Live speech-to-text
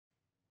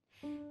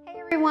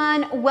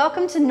Everyone,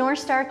 welcome to North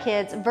Star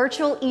Kids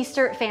Virtual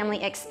Easter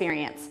Family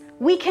Experience.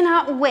 We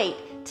cannot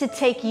wait to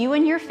take you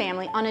and your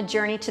family on a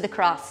journey to the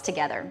cross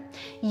together.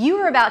 You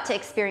are about to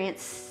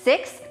experience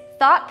 6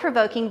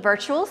 thought-provoking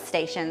virtual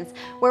stations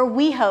where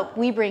we hope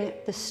we bring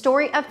the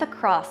story of the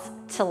cross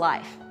to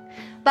life.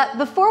 But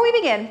before we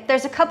begin,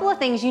 there's a couple of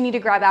things you need to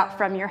grab out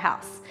from your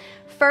house.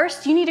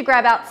 First, you need to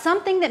grab out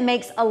something that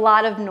makes a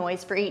lot of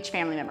noise for each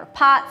family member.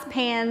 Pots,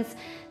 pans,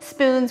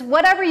 spoons,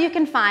 whatever you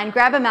can find,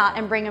 grab them out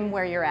and bring them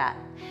where you're at.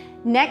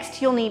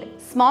 Next, you'll need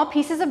small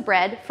pieces of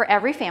bread for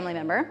every family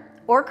member,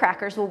 or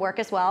crackers will work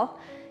as well,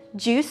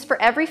 juice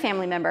for every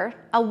family member,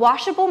 a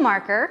washable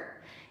marker,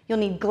 you'll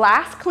need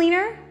glass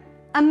cleaner,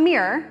 a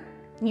mirror,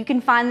 you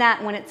can find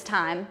that when it's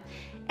time,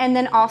 and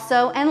then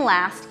also, and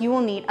last, you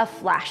will need a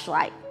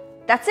flashlight.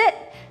 That's it.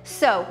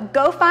 So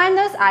go find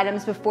those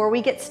items before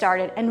we get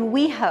started, and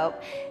we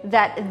hope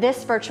that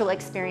this virtual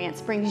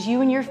experience brings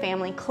you and your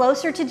family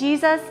closer to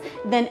Jesus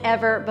than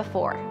ever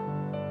before.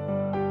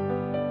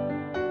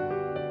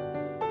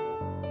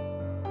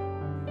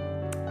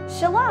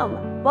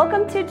 Shalom!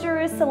 Welcome to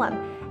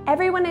Jerusalem.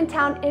 Everyone in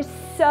town is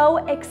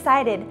so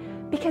excited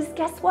because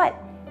guess what?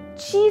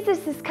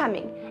 Jesus is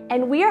coming,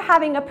 and we are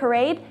having a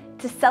parade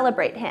to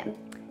celebrate him.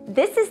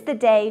 This is the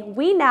day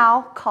we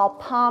now call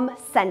Palm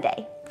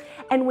Sunday.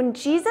 And when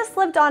Jesus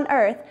lived on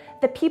earth,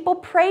 the people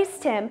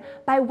praised him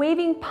by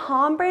waving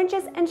palm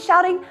branches and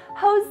shouting,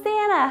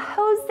 "Hosanna,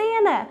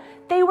 Hosanna."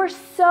 They were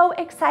so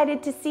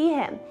excited to see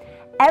him.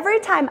 Every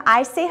time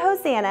I say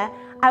Hosanna,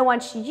 I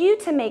want you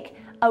to make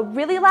a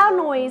really loud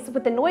noise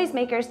with the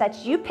noisemakers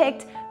that you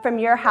picked from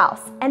your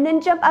house, and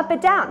then jump up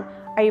and down.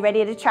 Are you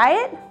ready to try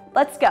it?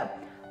 Let's go.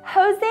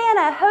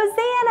 Hosanna,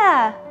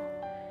 Hosanna.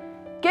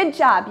 Good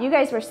job. You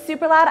guys were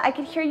super loud. I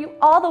could hear you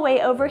all the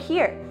way over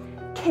here.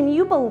 Can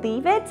you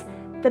believe it?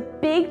 The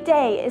big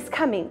day is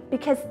coming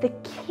because the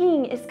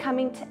King is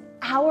coming to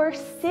our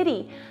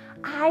city.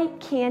 I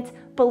can't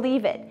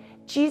believe it.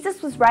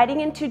 Jesus was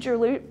riding into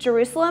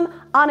Jerusalem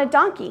on a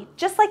donkey,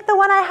 just like the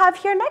one I have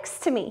here next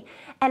to me.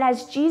 And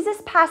as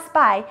Jesus passed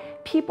by,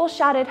 people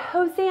shouted,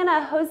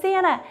 "Hosanna,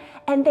 Hosanna,"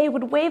 and they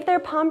would wave their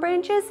palm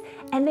branches,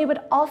 and they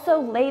would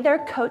also lay their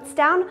coats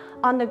down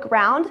on the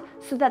ground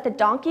so that the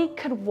donkey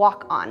could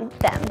walk on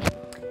them.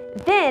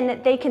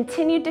 Then they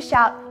continued to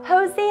shout,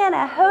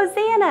 "Hosanna,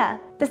 Hosanna."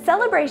 The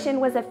celebration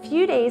was a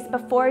few days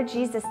before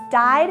Jesus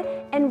died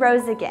and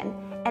rose again.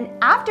 And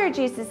after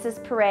Jesus'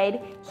 parade,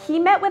 he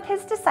met with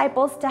his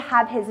disciples to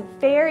have his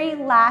very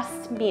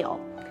last meal.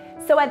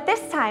 So at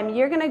this time,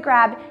 you're gonna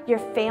grab your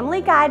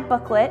family guide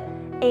booklet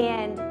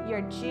and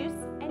your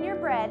juice and your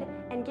bread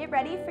and get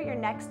ready for your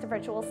next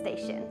virtual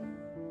station.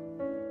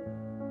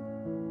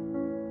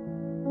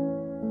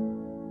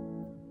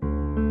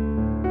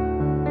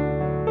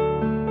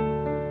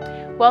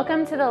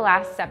 Welcome to the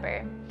Last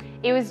Supper.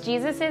 It was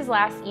Jesus'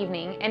 last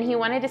evening, and he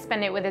wanted to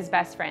spend it with his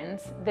best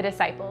friends, the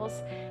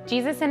disciples.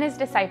 Jesus and his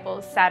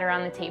disciples sat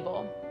around the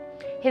table.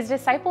 His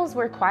disciples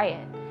were quiet.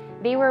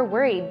 They were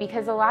worried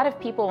because a lot of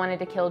people wanted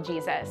to kill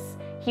Jesus.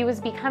 He was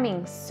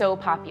becoming so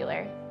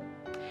popular.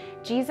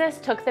 Jesus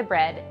took the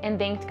bread and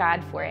thanked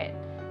God for it.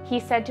 He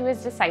said to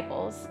his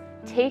disciples,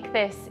 "Take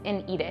this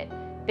and eat it.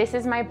 This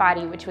is my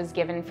body which was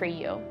given for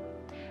you."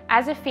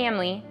 As a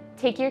family,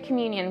 take your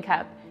communion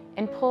cup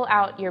and pull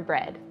out your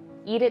bread.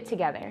 Eat it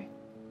together.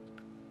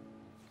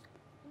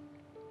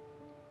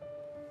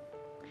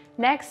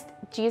 Next,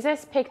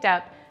 Jesus picked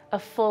up a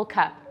full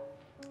cup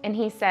and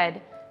he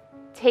said,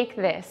 "Take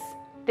this.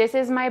 This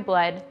is my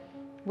blood,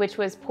 which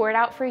was poured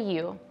out for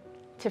you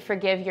to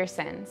forgive your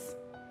sins."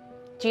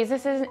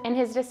 Jesus and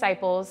his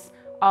disciples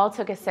all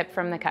took a sip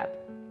from the cup.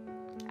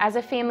 As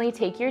a family,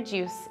 take your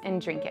juice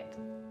and drink it.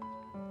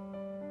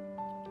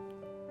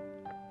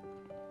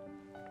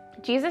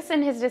 Jesus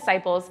and his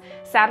disciples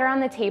sat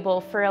around the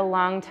table for a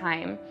long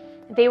time.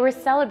 They were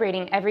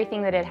celebrating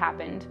everything that had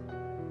happened.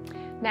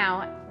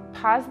 Now,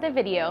 pause the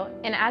video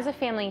and as a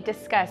family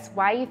discuss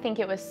why you think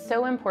it was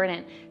so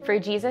important for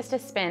Jesus to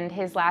spend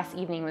his last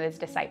evening with his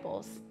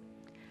disciples.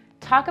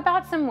 Talk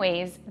about some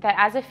ways that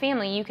as a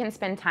family you can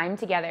spend time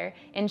together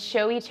and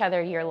show each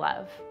other your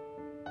love.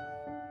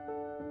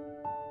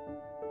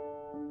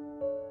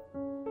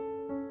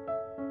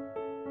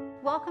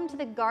 Welcome to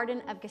the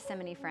Garden of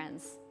Gethsemane,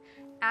 friends.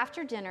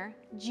 After dinner,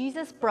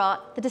 Jesus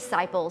brought the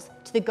disciples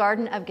to the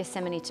Garden of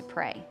Gethsemane to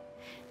pray.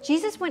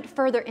 Jesus went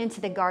further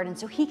into the garden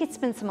so he could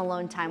spend some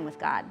alone time with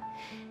God.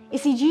 You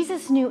see,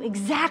 Jesus knew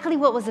exactly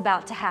what was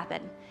about to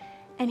happen,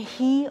 and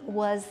he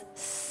was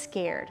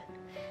scared.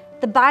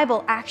 The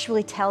Bible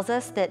actually tells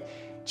us that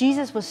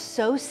Jesus was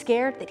so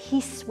scared that he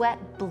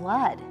sweat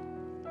blood.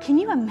 Can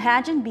you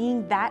imagine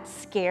being that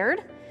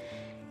scared?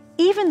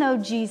 Even though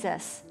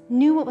Jesus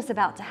knew what was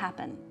about to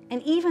happen,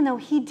 and even though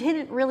he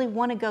didn't really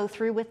want to go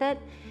through with it,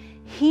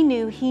 he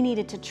knew he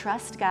needed to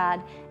trust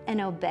God and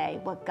obey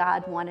what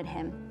God wanted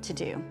him to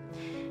do.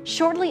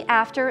 Shortly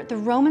after, the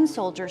Roman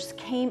soldiers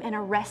came and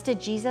arrested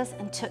Jesus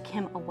and took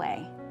him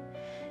away.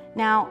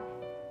 Now,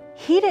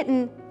 he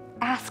didn't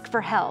ask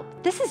for help.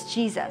 This is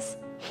Jesus.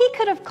 He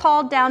could have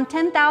called down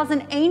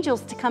 10,000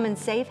 angels to come and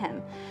save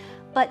him.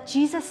 But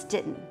Jesus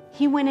didn't.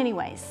 He went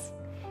anyways.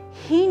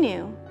 He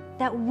knew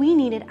that we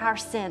needed our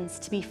sins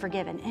to be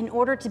forgiven in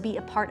order to be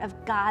a part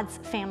of God's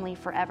family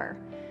forever.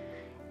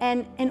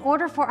 And in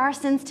order for our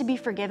sins to be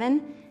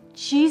forgiven,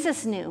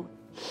 Jesus knew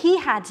he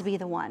had to be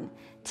the one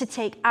to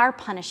take our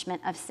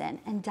punishment of sin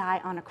and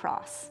die on a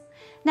cross.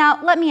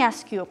 Now, let me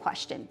ask you a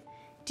question.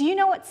 Do you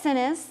know what sin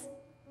is?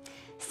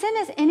 Sin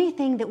is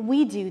anything that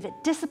we do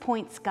that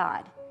disappoints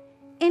God.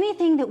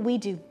 Anything that we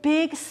do,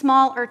 big,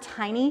 small, or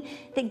tiny,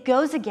 that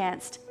goes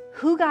against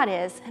who God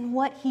is and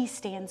what he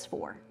stands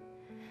for.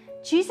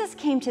 Jesus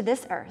came to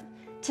this earth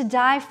to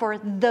die for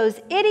those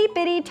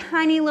itty-bitty,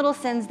 tiny little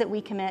sins that we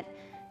commit,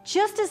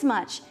 just as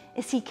much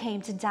as he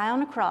came to die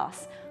on a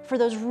cross for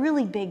those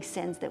really big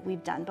sins that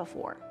we've done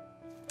before.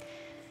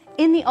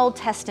 In the Old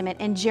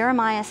Testament, in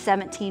Jeremiah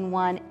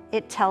 17:1,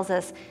 it tells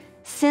us,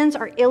 sins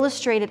are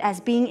illustrated as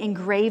being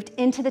engraved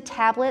into the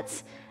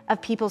tablets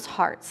of people's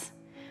hearts.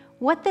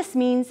 What this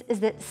means is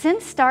that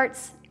sin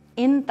starts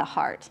in the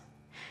heart.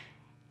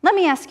 Let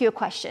me ask you a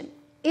question.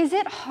 Is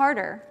it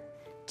harder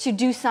to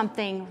do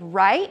something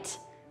right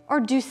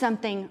or do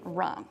something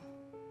wrong?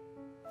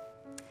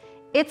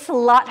 It's a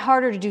lot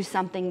harder to do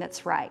something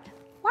that's right.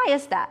 Why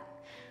is that?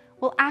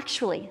 Well,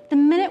 actually, the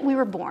minute we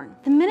were born,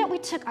 the minute we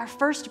took our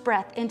first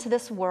breath into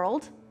this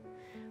world,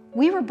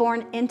 we were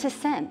born into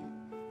sin.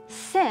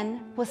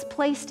 Sin was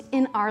placed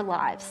in our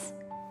lives.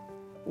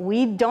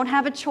 We don't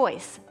have a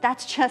choice.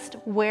 That's just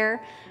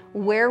where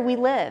we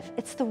live.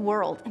 It's the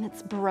world, and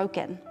it's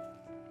broken.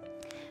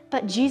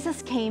 But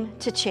Jesus came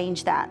to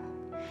change that.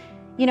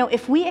 You know,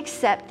 if we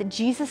accept that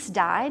Jesus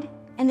died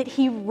and that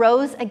he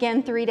rose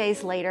again 3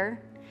 days later,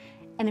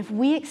 and if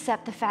we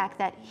accept the fact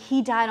that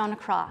he died on a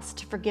cross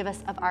to forgive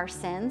us of our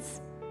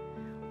sins,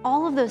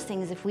 all of those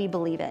things, if we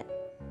believe it,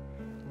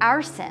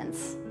 our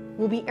sins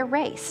will be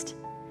erased.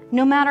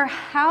 No matter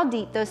how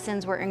deep those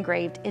sins were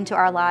engraved into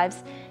our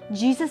lives,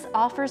 Jesus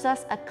offers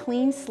us a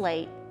clean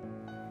slate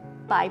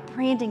by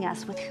branding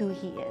us with who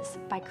he is,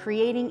 by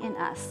creating in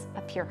us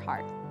a pure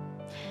heart.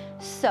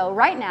 So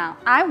right now,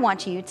 I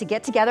want you to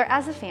get together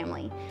as a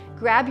family,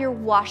 grab your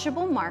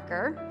washable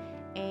marker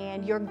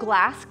and your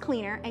glass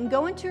cleaner and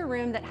go into a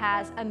room that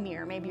has a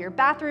mirror, maybe your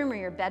bathroom or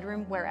your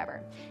bedroom,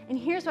 wherever. And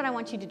here's what I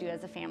want you to do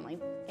as a family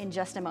in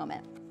just a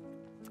moment.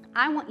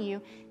 I want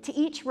you to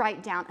each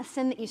write down a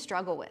sin that you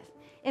struggle with.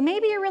 It may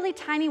be a really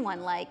tiny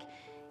one, like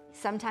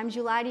sometimes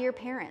you lie to your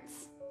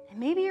parents. And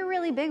maybe a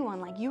really big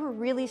one, like you were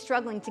really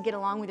struggling to get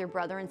along with your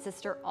brother and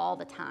sister all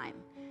the time.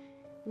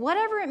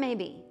 Whatever it may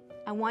be,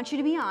 I want you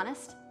to be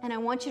honest, and I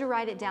want you to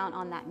write it down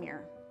on that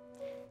mirror.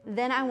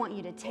 Then I want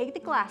you to take the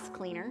glass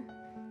cleaner,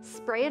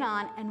 spray it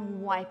on,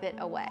 and wipe it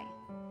away.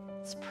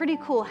 It's pretty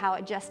cool how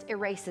it just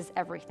erases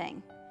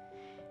everything.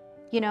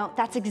 You know,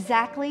 that's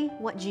exactly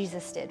what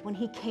Jesus did when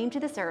he came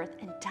to this earth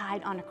and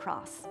died on a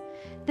cross.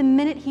 The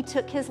minute he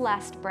took his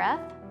last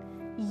breath,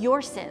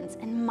 your sins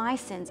and my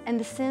sins and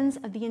the sins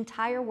of the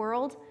entire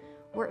world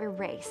were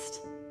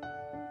erased.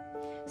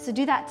 So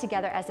do that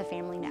together as a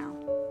family now.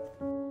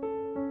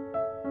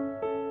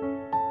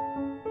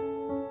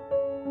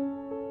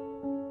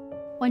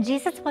 When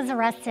Jesus was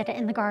arrested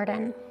in the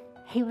garden,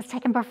 he was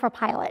taken before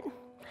Pilate,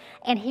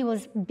 and he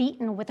was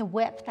beaten with a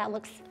whip that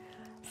looks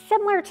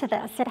similar to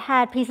this. It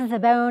had pieces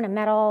of bone and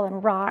metal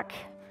and rock,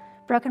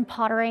 broken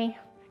pottery.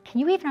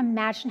 Can you even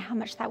imagine how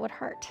much that would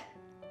hurt?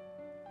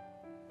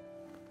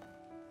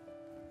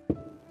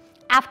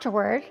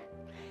 Afterward,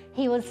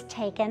 he was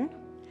taken,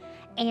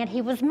 and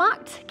he was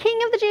mocked. "King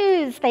of the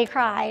Jews," they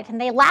cried, and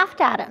they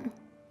laughed at him.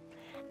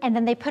 And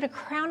then they put a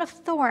crown of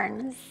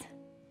thorns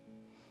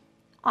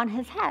on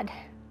his head.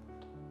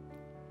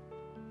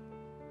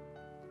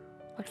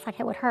 Looks like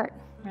it would hurt,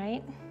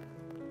 right?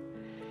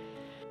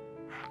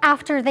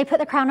 After they put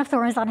the crown of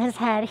thorns on his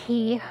head,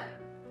 he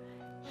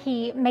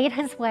made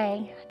his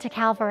way to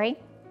Calvary,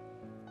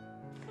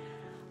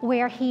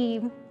 where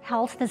he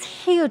held this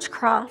huge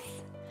cross,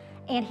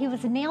 and he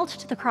was nailed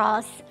to the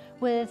cross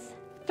with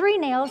 3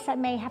 nails that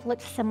may have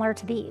looked similar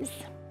to these.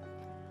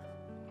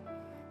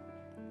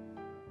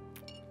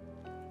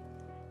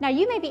 Now,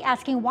 you may be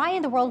asking, why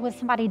in the world would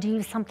somebody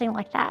do something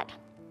like that?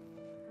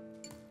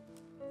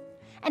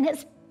 And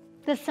it's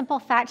the simple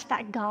fact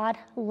that God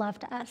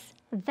loved us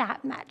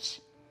that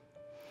much,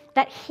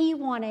 that he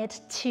wanted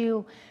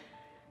to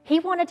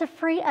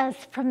free us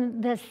from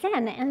the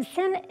sin. And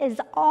sin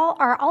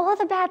are all of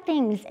the bad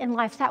things in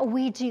life that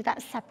we do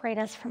that separate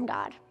us from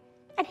God.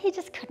 And he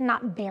just could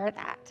not bear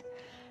that.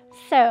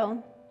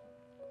 So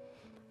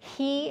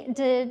he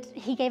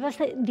gave us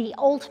the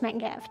ultimate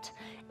gift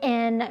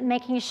in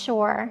making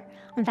sure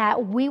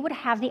that we would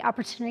have the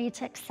opportunity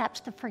to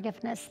accept the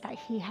forgiveness that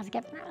he has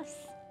given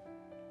us.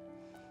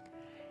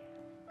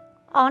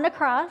 On a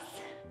cross,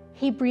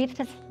 he breathed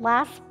his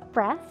last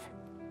breath,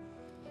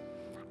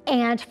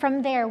 and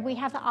from there, we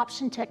have the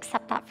option to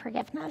accept that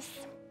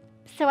forgiveness.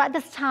 So at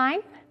this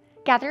time,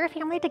 gather your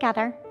family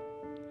together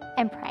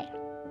and pray.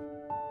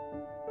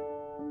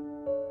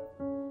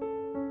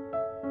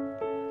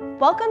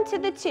 Welcome to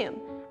the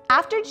tomb.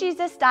 After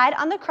Jesus died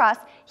on the cross,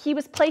 he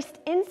was placed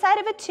inside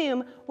of a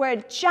tomb where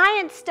a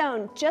giant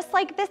stone, just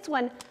like this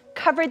one,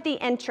 covered the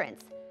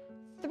entrance.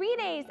 3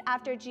 days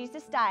after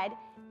Jesus died,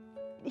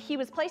 he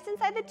was placed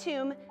inside the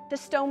tomb, the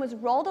stone was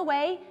rolled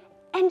away,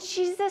 and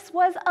Jesus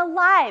was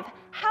alive.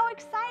 How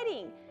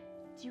exciting!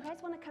 Do you guys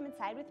want to come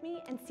inside with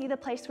me and see the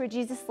place where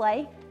Jesus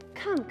lay?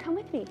 Come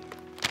with me.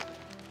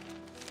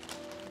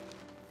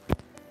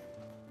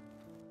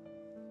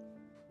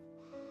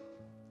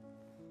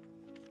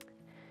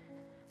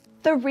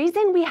 The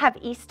reason we have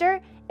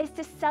Easter is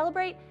to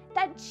celebrate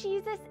that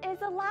Jesus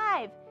is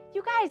alive.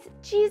 You guys,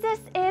 Jesus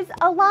is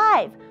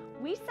alive.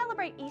 We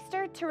celebrate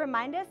Easter to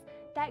remind us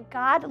that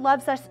God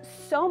loves us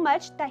so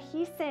much that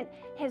he sent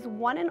his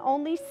one and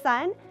only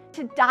Son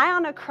to die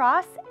on a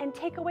cross and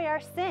take away our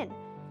sin.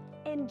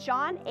 In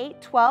John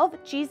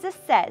 8:12, Jesus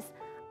says,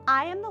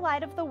 "I am the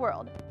light of the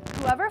world.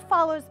 Whoever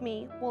follows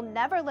me will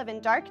never live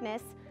in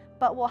darkness,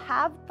 but will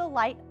have the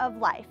light of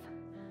life."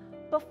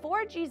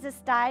 Before Jesus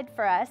died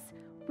for us,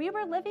 we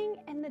were living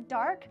in the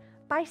dark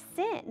by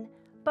sin.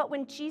 But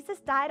when Jesus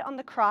died on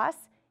the cross,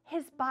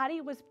 his body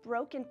was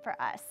broken for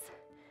us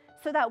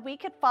so that we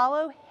could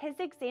follow his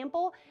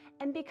example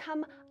and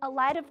become a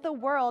light of the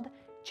world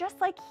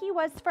just like he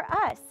was for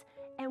us.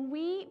 And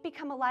we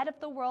become a light of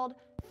the world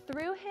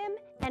through him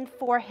and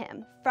for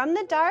him. From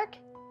the dark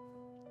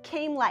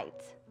came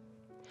light.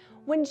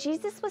 When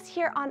Jesus was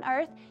here on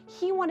earth,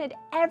 he wanted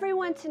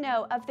everyone to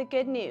know of the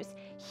good news.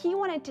 He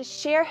wanted to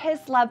share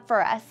his love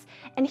for us,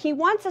 and he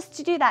wants us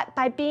to do that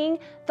by being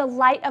the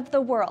light of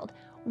the world.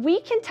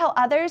 We can tell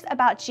others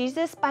about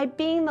Jesus by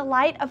being the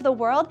light of the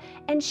world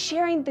and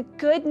sharing the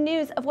good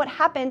news of what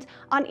happened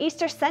on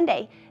Easter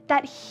Sunday,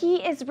 that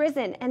he is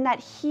risen and that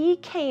he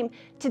came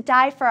to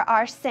die for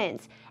our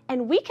sins.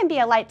 And we can be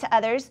a light to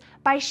others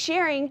by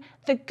sharing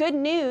the good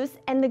news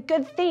and the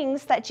good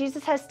things that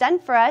Jesus has done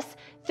for us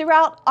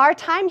throughout our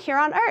time here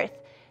on earth.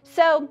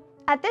 So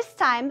at this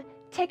time,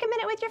 take a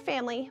minute with your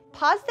family,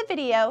 pause the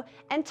video,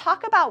 and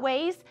talk about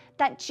ways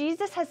that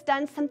Jesus has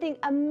done something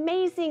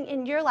amazing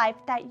in your life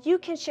that you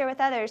can share with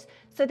others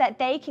so that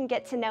they can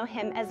get to know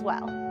him as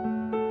well.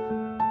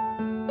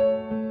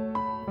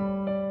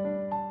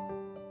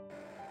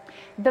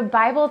 The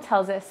Bible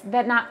tells us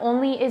that not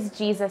only is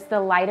Jesus the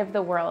light of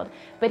the world,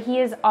 but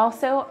he is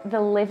also the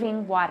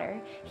living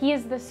water. He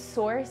is the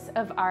source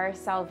of our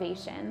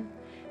salvation.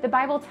 The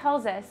Bible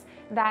tells us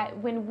that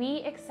when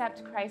we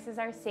accept Christ as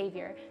our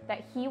Savior,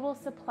 that he will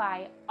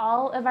supply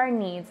all of our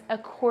needs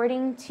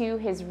according to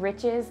his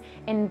riches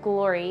and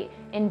glory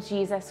in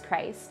Jesus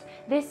Christ.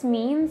 This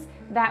means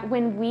that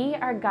when we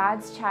are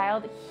God's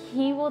child,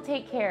 he will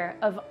take care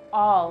of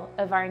all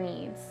of our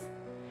needs.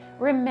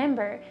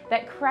 Remember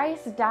that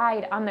Christ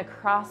died on the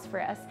cross for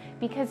us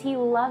because he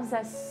loves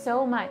us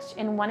so much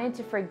and wanted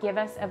to forgive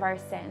us of our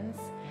sins.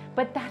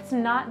 But that's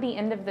not the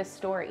end of the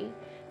story.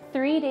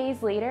 3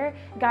 days later,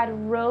 God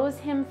rose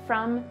him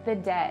from the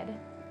dead.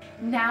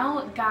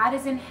 Now God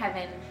is in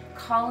heaven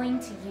calling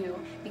to you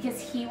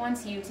because he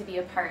wants you to be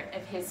a part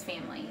of his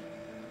family.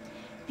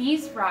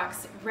 These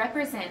rocks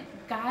represent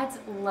God's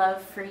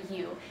love for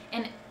you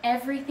and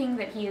everything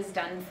that he has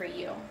done for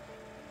you.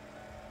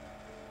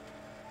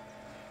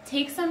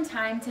 Take some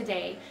time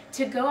today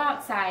to go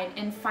outside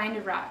and find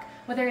a rock,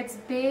 whether it's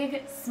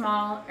big,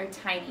 small, or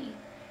tiny.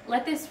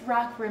 Let this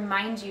rock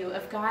remind you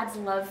of God's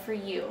love for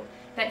you,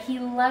 that he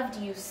loved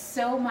you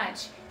so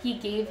much he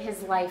gave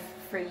his life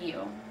for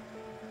you.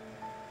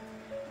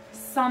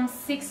 Psalm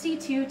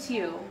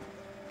 62:2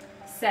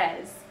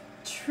 says,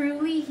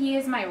 "Truly he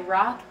is my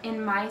rock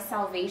and my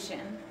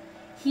salvation.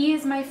 He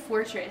is my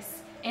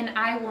fortress, and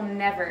I will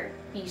never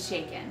be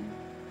shaken."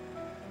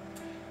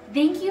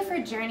 Thank you for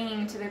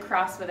journeying to the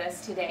cross with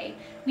us today.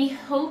 We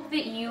hope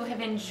that you have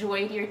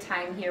enjoyed your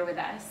time here with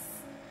us.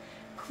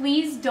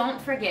 Please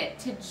don't forget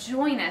to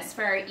join us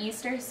for our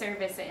Easter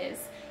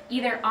services,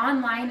 either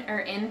online or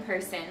in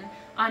person,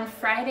 on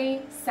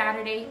Friday,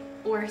 Saturday,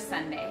 or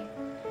Sunday.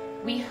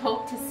 We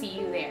hope to see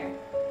you there.